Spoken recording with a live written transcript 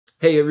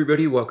Hey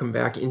everybody, welcome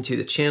back into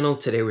the channel.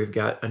 Today we've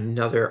got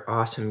another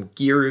awesome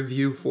gear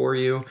review for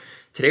you.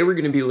 Today we're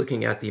going to be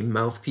looking at the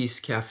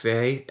Mouthpiece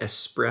Cafe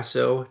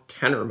Espresso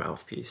Tenor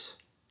Mouthpiece.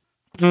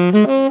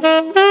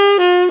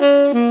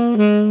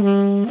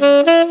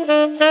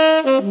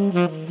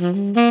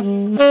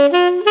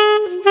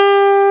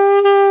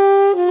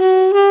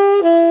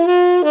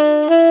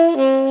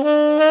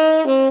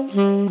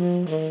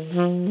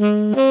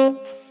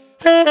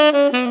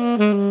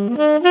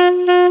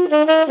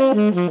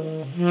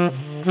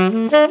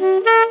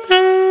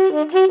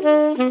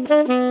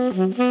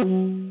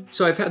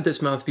 So I've had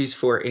this mouthpiece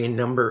for a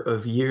number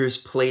of years,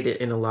 played it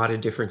in a lot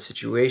of different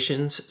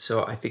situations,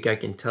 so I think I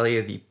can tell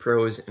you the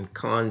pros and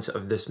cons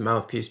of this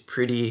mouthpiece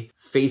pretty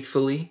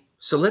faithfully.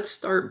 So let's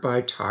start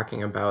by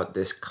talking about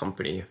this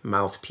company,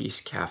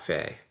 Mouthpiece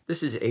Cafe.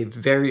 This is a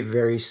very,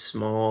 very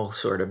small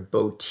sort of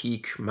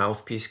boutique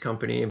mouthpiece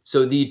company.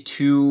 So the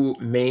two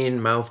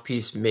main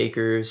mouthpiece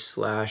makers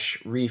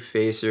slash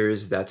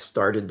refacers that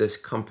started this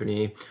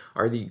company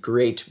are the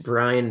great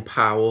Brian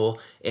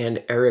Powell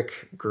and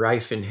Eric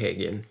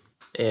Greifenhagen.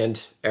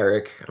 And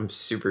Eric, I'm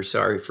super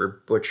sorry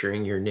for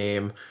butchering your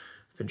name.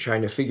 I've been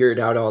trying to figure it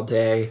out all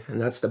day,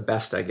 and that's the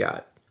best I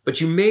got. But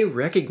you may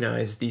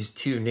recognize these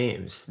two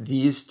names.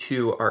 These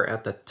two are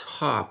at the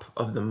top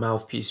of the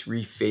mouthpiece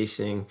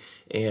refacing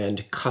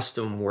and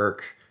custom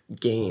work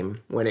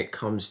game when it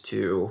comes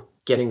to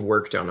getting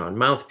work done on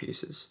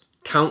mouthpieces.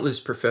 Countless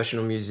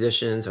professional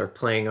musicians are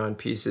playing on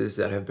pieces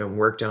that have been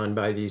worked on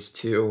by these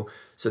two.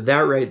 So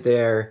that right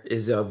there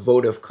is a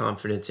vote of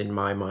confidence in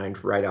my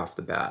mind right off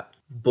the bat.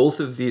 Both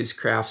of these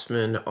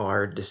craftsmen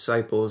are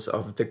disciples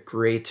of the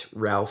great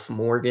Ralph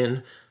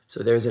Morgan.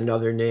 So there's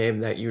another name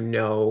that you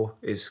know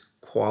is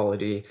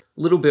quality.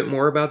 A little bit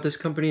more about this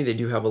company. They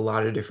do have a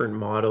lot of different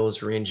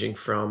models ranging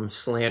from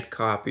slant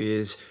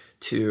copies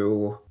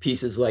to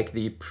pieces like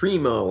the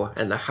Primo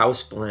and the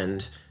House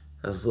Blend,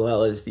 as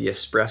well as the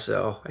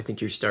Espresso. I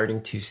think you're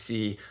starting to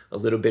see a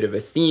little bit of a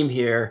theme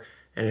here,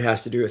 and it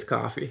has to do with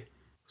coffee.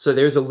 So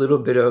there's a little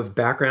bit of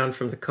background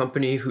from the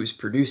company who's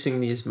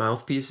producing these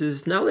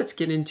mouthpieces. Now let's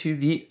get into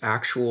the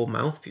actual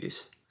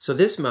mouthpiece. So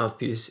this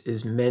mouthpiece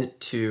is meant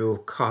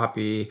to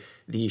copy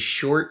the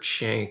short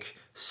shank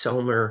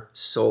Selmer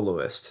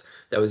Soloist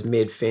that was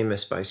made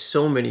famous by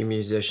so many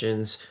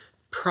musicians.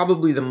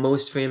 Probably the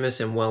most famous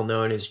and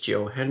well-known is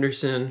Joe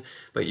Henderson,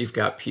 but you've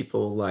got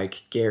people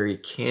like Gary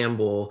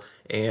Campbell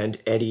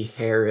and Eddie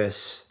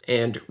Harris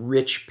and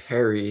Rich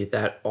Perry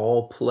that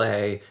all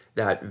play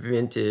that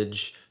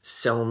vintage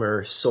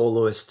Selmer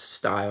Soloist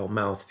style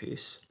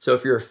mouthpiece. So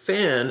if you're a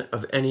fan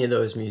of any of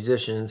those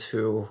musicians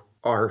who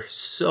are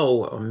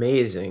so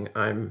amazing,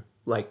 I'm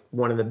like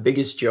one of the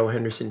biggest Joe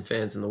Henderson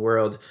fans in the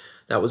world.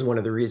 That was one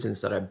of the reasons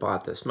that I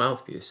bought this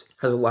mouthpiece. It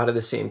has a lot of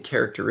the same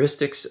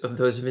characteristics of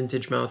those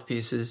vintage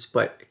mouthpieces,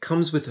 but it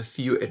comes with a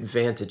few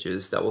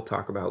advantages that we'll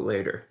talk about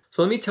later.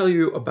 So let me tell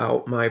you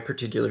about my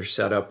particular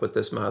setup with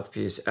this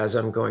mouthpiece as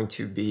I'm going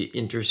to be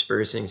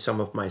interspersing some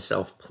of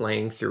myself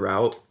playing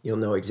throughout. You'll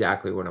know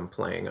exactly what I'm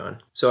playing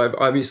on. So I've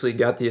obviously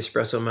got the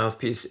Espresso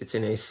mouthpiece. It's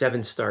in a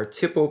 7-star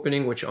tip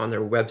opening, which on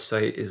their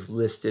website is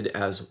listed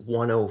as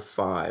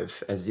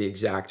 105 as the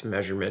exact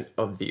measurement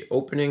of the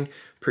opening.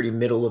 Pretty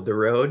middle of the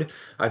road.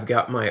 I've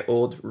got my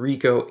old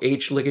Rico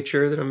H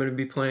ligature that I'm going to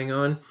be playing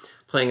on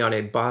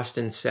a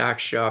Boston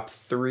Sax Shop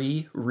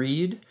 3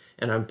 reed,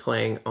 and I'm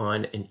playing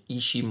on an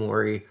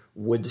Ishimori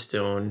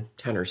Woodstone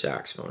tenor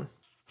saxophone.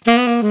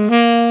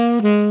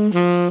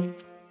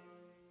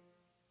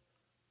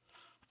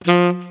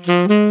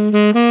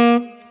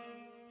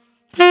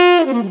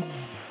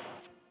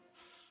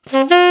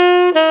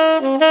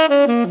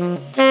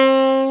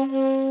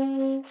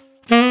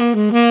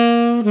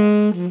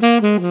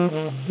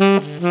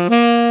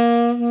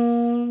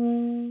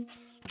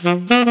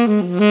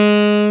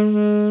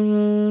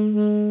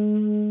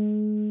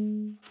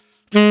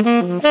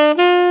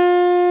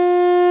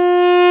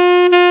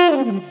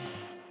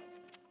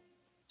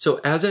 So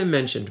as I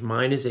mentioned,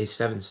 mine is a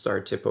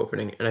 7-star tip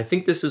opening, and I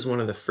think this is one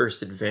of the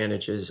first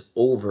advantages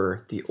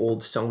over the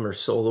old Selmer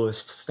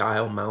Soloist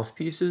style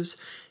mouthpieces,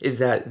 is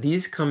that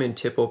these come in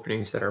tip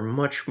openings that are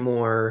much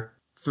more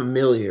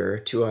familiar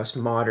to us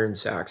modern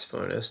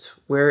saxophonists,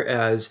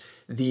 whereas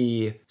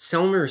the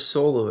Selmer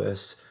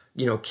Soloist,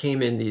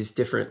 came in these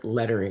different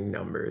lettering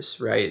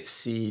numbers, right?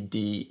 C,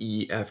 D,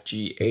 E, F,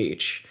 G,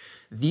 H.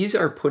 These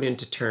are put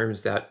into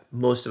terms that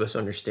most of us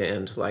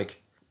understand, like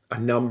a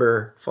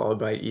number followed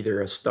by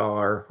either a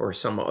star or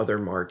some other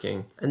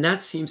marking. And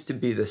that seems to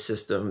be the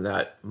system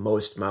that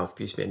most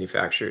mouthpiece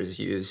manufacturers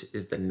use,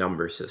 is the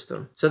number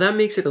system. So that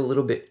makes it a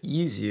little bit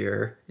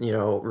easier,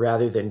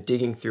 rather than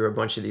digging through a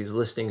bunch of these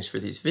listings for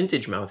these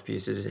vintage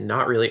mouthpieces and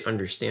not really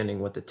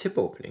understanding what the tip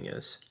opening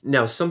is.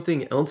 Now,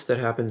 something else that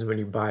happens when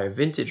you buy a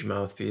vintage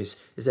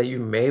mouthpiece is that you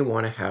may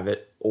want to have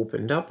it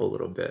opened up a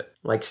little bit.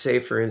 Like say,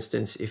 for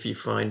instance, if you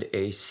find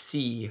a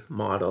C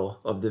model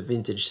of the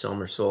vintage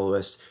Selmer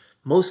Soloist,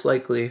 most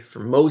likely, for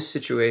most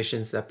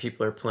situations that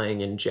people are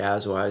playing in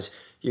jazz-wise,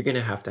 you're going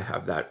to have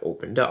that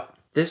opened up.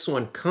 This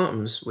one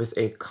comes with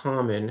a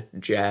common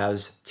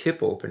jazz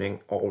tip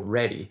opening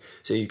already,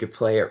 so you could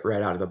play it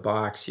right out of the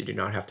box. You do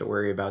not have to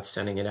worry about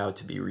sending it out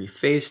to be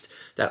refaced.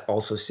 That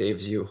also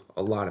saves you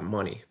a lot of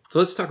money. So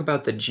let's talk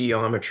about the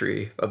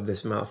geometry of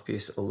this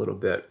mouthpiece a little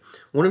bit.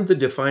 One of the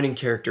defining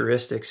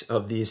characteristics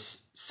of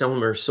these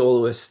Selmer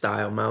soloist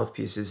style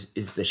mouthpieces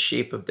is the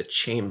shape of the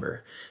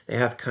chamber. They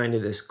have kind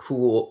of this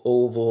cool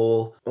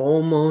oval,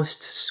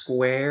 almost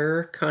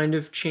square kind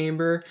of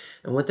chamber.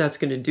 And what that's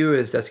going to do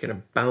is that's going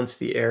to bounce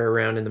the air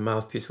around in the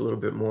mouthpiece a little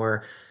bit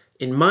more.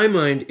 In my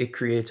mind, it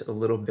creates a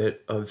little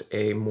bit of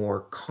a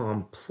more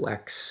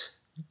complex,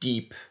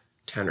 deep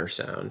tenor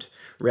sound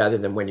rather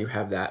than when you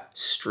have that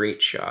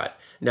straight shot.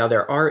 Now,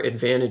 there are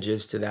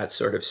advantages to that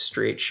sort of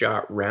straight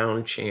shot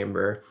round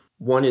chamber.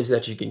 One is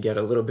that you can get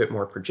a little bit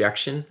more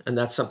projection, and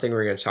that's something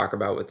we're going to talk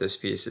about with this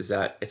piece, is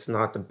that it's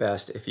not the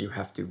best if you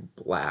have to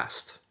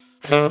blast.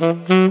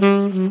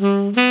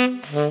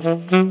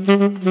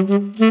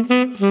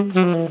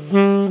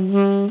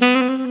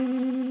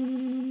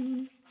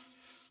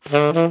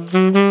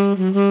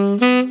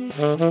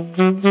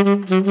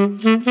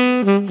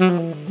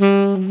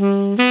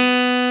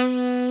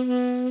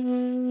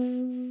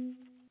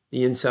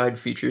 The inside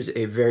features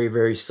a very,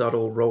 very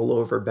subtle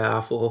rollover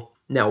baffle.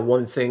 Now,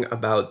 one thing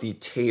about the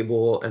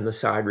table and the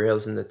side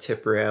rails and the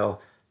tip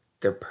rail,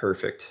 they're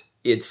perfect.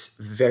 It's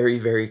very,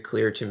 very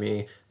clear to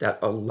me that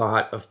a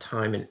lot of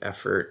time and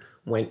effort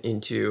went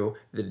into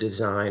the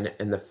design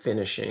and the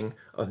finishing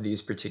of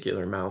these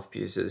particular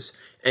mouthpieces.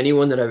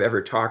 Anyone that I've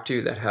ever talked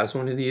to that has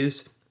one of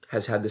these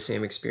has had the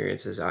same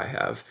experience as I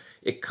have.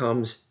 It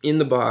comes in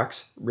the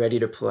box, ready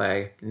to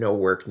play, no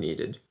work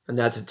needed. And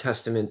that's a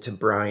testament to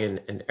Brian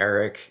and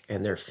Eric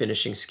and their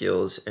finishing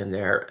skills and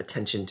their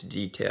attention to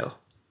detail.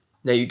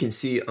 Now you can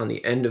see on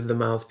the end of the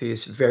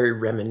mouthpiece, very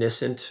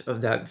reminiscent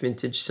of that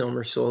vintage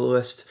Selmer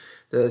Soloist.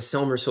 The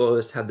Selmer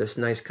Soloist had this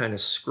nice kind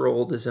of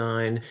scroll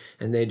design,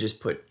 and they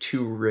just put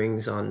 2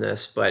 rings on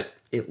this, but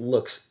it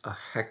looks a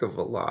heck of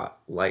a lot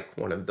like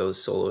one of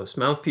those Soloist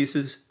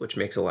mouthpieces, which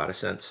makes a lot of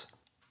sense.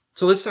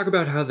 So let's talk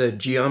about how the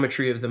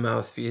geometry of the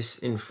mouthpiece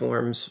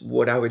informs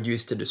what I would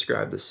use to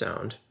describe the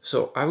sound.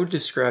 So I would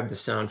describe the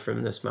sound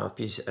from this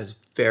mouthpiece as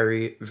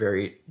very,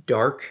 very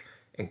dark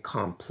and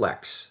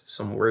complex,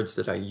 some words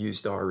that I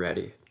used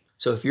already.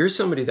 So if you're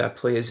somebody that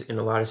plays in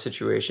a lot of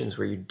situations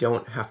where you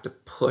don't have to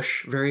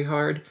push very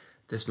hard,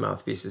 this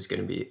mouthpiece is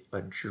going to be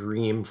a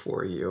dream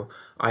for you.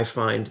 I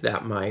find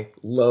that my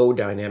low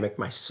dynamic,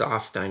 my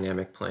soft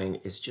dynamic playing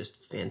is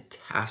just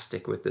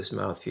fantastic with this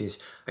mouthpiece.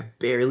 I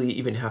barely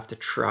even have to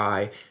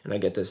try, and I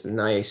get this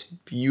nice,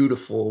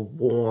 beautiful,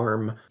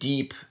 warm,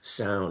 deep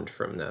sound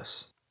from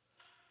this.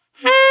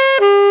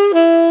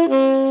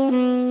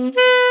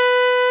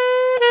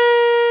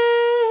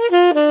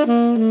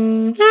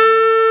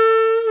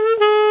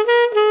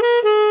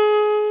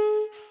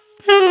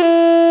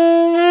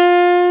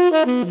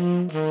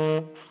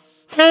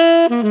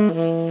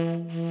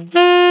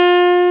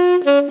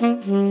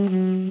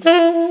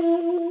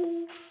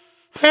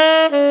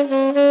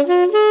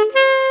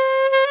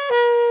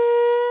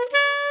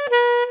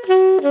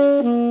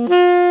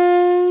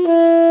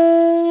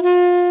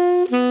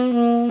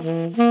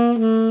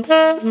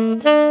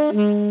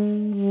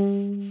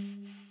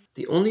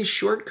 The only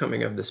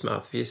shortcoming of this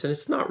mouthpiece, and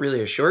it's not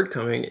really a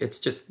shortcoming, it's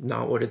just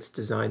not what it's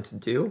designed to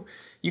do.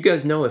 You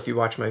guys know, if you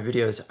watch my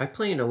videos, I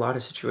play in a lot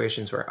of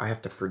situations where I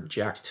have to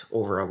project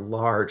over a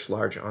large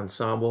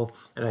ensemble,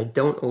 and I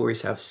don't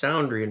always have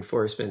sound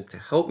reinforcement to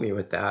help me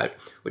with that,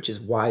 which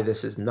is why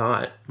this is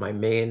not my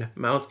main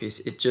mouthpiece.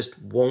 It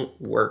just won't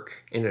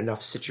work in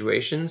enough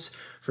situations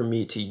for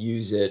me to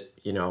use it,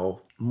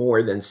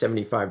 more than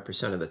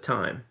 75% of the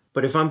time.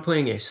 But if I'm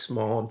playing a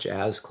small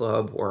jazz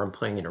club or I'm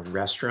playing in a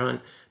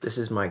restaurant, this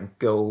is my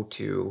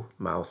go-to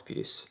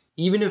mouthpiece.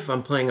 Even if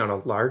I'm playing on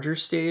a larger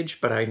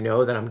stage, but I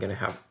know that I'm going to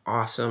have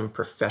awesome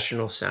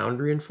professional sound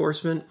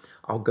reinforcement,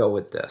 I'll go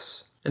with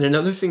this. And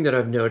another thing that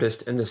I've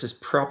noticed, and this is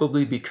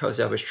probably because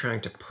I was trying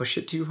to push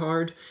it too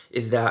hard,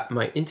 is that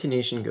my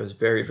intonation goes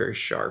very, very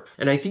sharp.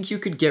 And I think you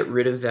could get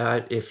rid of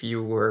that if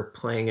you were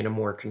playing in a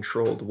more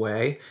controlled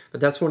way.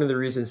 But that's one of the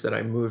reasons that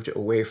I moved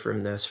away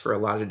from this for a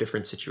lot of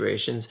different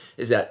situations,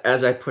 is that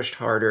as I pushed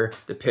harder,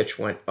 the pitch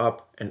went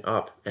up and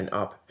up and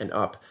up and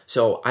up.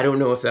 So I don't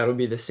know if that'll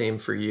be the same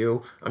for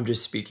you. I'm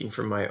just speaking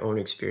from my own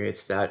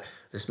experience that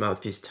this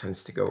mouthpiece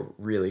tends to go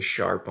really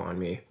sharp on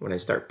me when I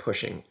start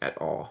pushing at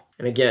all.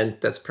 And again,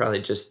 that's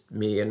probably just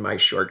me and my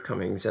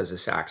shortcomings as a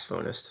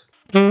saxophonist.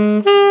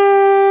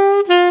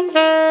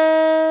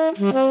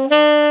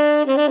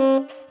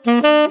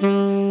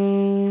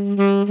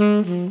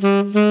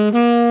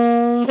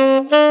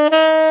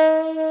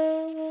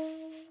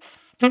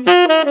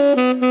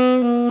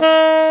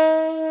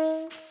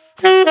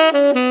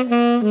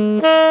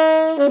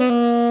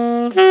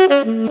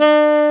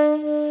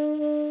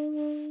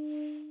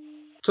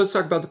 So So let's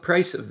talk about the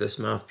price of this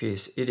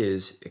mouthpiece. It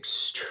is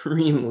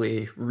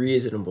extremely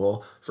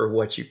reasonable for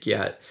what you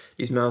get.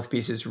 These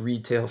mouthpieces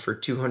retail for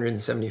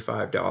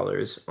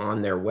 $275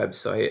 on their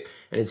website,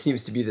 and it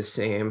seems to be the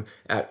same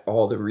at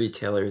all the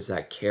retailers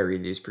that carry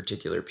these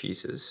particular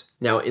pieces.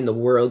 Now, in the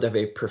world of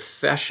a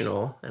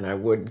professional, and I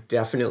would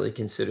definitely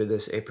consider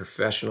this a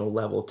professional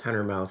level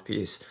tenor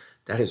mouthpiece,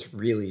 that is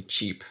really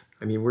cheap.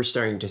 I mean, we're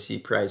starting to see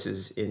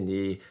prices in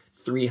the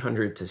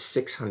 $300 to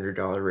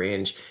 $600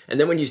 range. And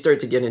then when you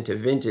start to get into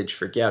vintage,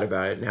 forget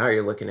about it. Now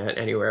you're looking at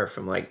anywhere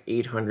from like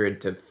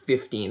 $800 to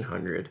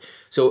 $1,500.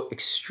 So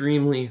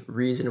extremely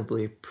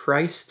reasonably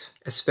priced,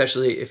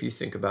 especially if you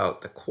think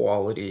about the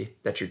quality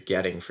that you're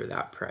getting for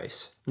that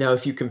price. Now,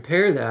 if you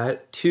compare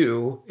that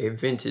to a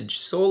vintage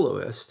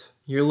soloist,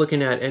 you're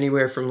looking at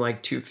anywhere from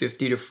like $250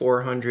 to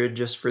 $400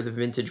 just for the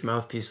vintage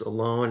mouthpiece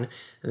alone.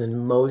 And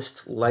then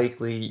most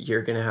likely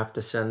you're gonna have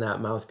to send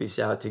that mouthpiece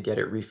out to get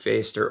it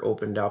refaced or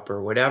opened up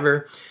or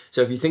whatever.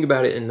 So if you think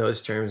about it in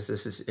those terms,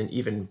 this is an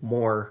even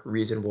more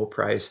reasonable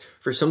price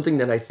for something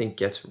that I think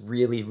gets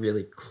really,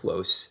 really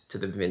close to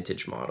the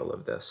vintage model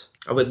of this.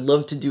 I would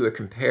love to do a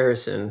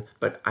comparison,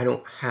 but I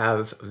don't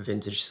have a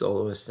vintage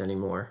soloist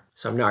anymore.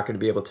 So I'm not going to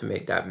be able to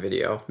make that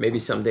video. Maybe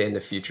someday in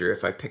the future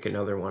if I pick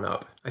another one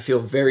up. I feel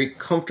very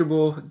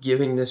comfortable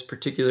giving this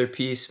particular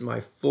piece my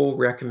full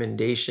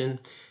recommendation.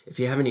 If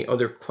you have any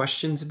other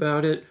questions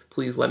about it,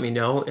 please let me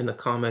know in the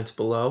comments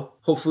below.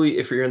 Hopefully,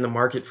 if you're in the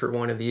market for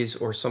one of these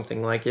or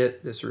something like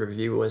it, this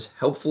review was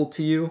helpful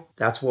to you.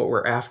 That's what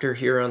we're after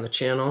here on the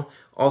channel.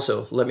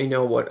 Also, let me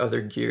know what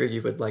other gear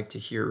you would like to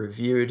hear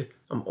reviewed.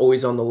 I'm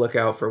always on the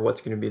lookout for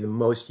what's going to be the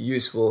most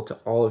useful to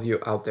all of you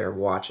out there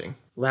watching.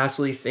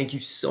 Lastly, thank you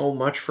so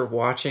much for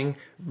watching.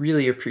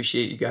 Really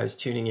appreciate you guys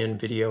tuning in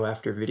video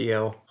after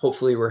video.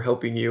 Hopefully we're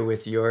helping you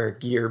with your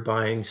gear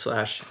buying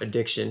 /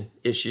 addiction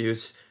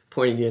issues,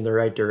 pointing you in the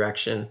right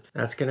direction.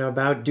 That's gonna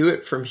about do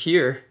it from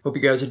here. Hope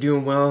you guys are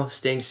doing well,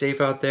 staying safe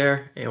out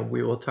there, and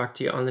we will talk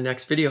to you on the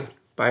next video.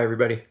 Bye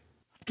everybody.